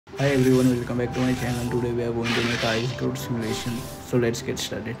Hi everyone, welcome back to my channel. Today we are going to make ice road simulation. So let's get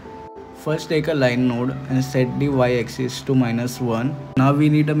started. First take a line node and set the y-axis to -1. Now we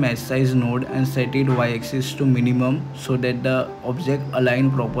need a mesh size node and set it y-axis to minimum so that the object align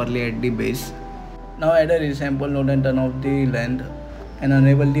properly at the base. Now add a resample node and turn off the length and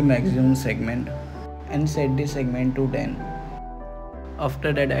enable the maximum segment and set the segment to 10.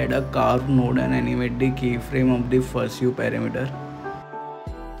 After that add a carve node and animate the keyframe of the first U parameter.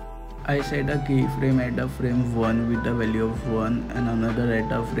 I set a keyframe at a frame 1 with a value of 1 and another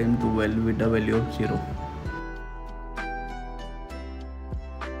at a frame 12 with a value of 0.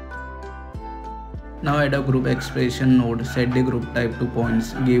 Now add a group expression node, set the group type to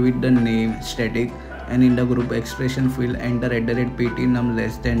points, give it the name static, and in the group expression field enter @ptnum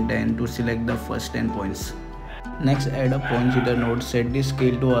less than 10 to select the first 10 points. Next add a point jitter node, set the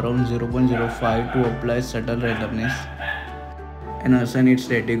scale to around 0.05 to apply subtle randomness and assign its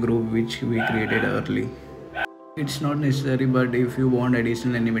static group which we created early. It's not necessary, but if you want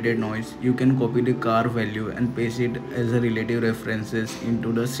additional animated noise, you can copy the car value and paste it as a relative references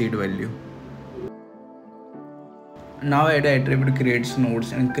into the seed value. Now add attribute creates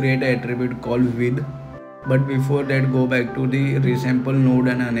nodes and create an attribute called width. But before that go back to the resample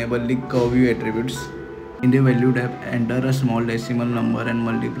node and enable the curve view attributes. In the value tab, enter a small decimal number and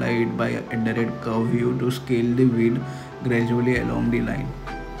multiply it by @curve view to scale the width gradually along the line.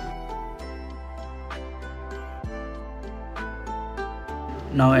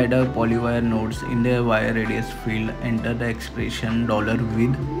 Now add a polywire nodes. In the wire radius field, enter the expression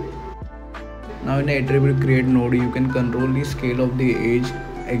 $width. Now in the attribute create node, you can control the scale of the edge,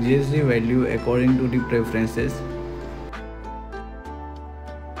 adjust the value according to the preferences.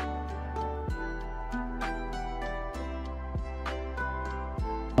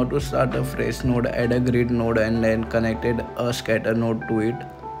 Now to start a fresh node, add a grid node and then connected a scatter node to it.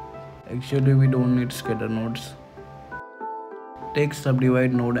 Actually we don't need scatter nodes. Take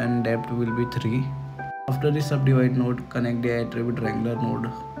subdivide node and depth will be 3. After the subdivide node, connect the attribute wrangler node.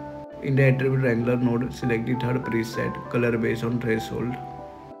 In the attribute wrangler node, select the third preset, color based on threshold.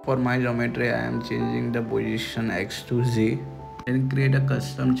 For my geometry, I am changing the position X to Z. Then create a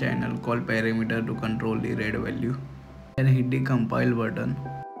custom channel called parameter to control the red value. Then hit the compile button.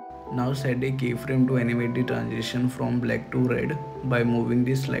 Now set a keyframe to animate the transition from black to red by moving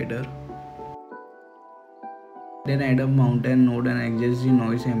the slider. Then add a mountain node and adjust the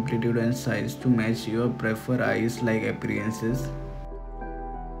noise amplitude and size to match your preferred eyes-like appearances.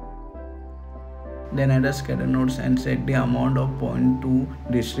 Then add a scatter nodes and set the amount of point to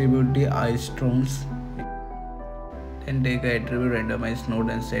distribute the eye storms. Then take a attribute randomize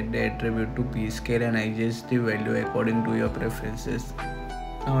node and set the attribute to p-scale and adjust the value according to your preferences.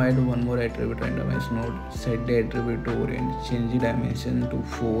 Now add one more attribute randomize node, set the attribute to orient, change the dimension to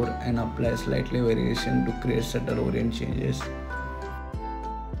 4 and apply slightly variation to create subtle orient changes.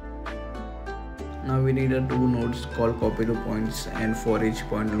 Now we need two nodes called copy to points and for each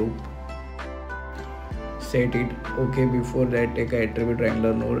point loop. Set it OK. Before that take a attribute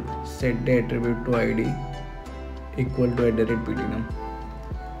wrangler node, set the attribute to id equal to @ptnum.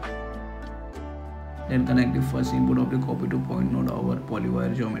 Then connect the first input of the copy to point node over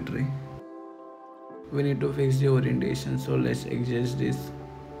polywire geometry. We need to fix the orientation, so let's adjust this.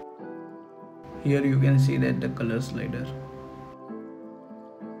 Here you can see that the color slider.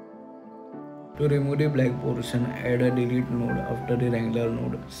 To remove the black portion, add a delete node after the wrangler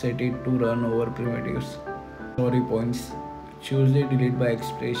node. Set it to run over primitives. Points. Choose the delete by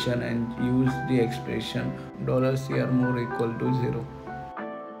expression and use the expression $CR more equal to 0.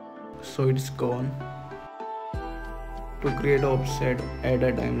 So it's gone. To create offset, add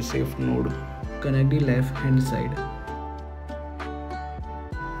a time shift node. Connect the left hand side.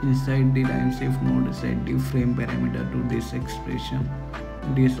 Inside the time shift node, set the frame parameter to this expression.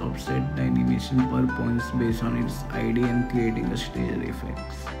 This offset the animation per points based on its ID and creating a stage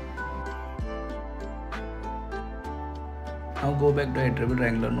effects. Now go back to attribute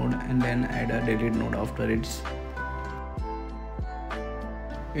wrangler node and then add a delete node after it.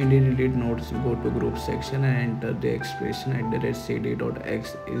 In the delete nodes, go to group section and enter the expression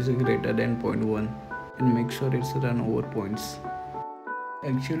 @cd.x is greater than 0.1 and make sure it's run over points.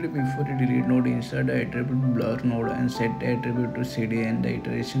 Actually before the delete node, insert the attribute blur node and set the attribute to cd and the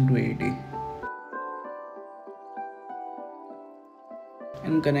iteration to 80.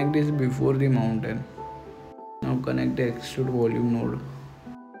 And connect this before the mountain. Now connect the extrude volume node.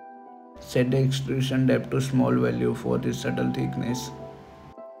 Set the extrusion depth to small value for the subtle thickness.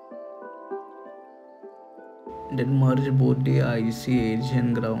 Then merge both the IC edge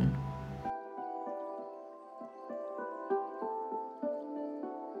and ground.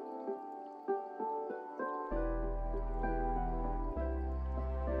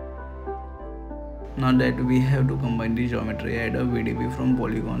 Now that we have to combine the geometry, add a VDB from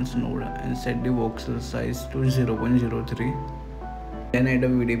polygons node and set the voxel size to 0.03. Then add a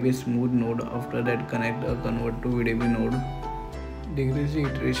VDB smooth node. After that, connect a convert to VDB node. Decrease the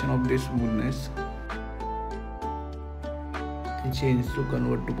iteration of the smoothness and change to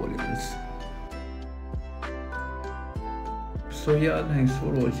convert to polygons. So yeah, thanks for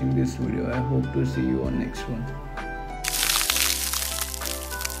watching this video. I hope to see you on next one.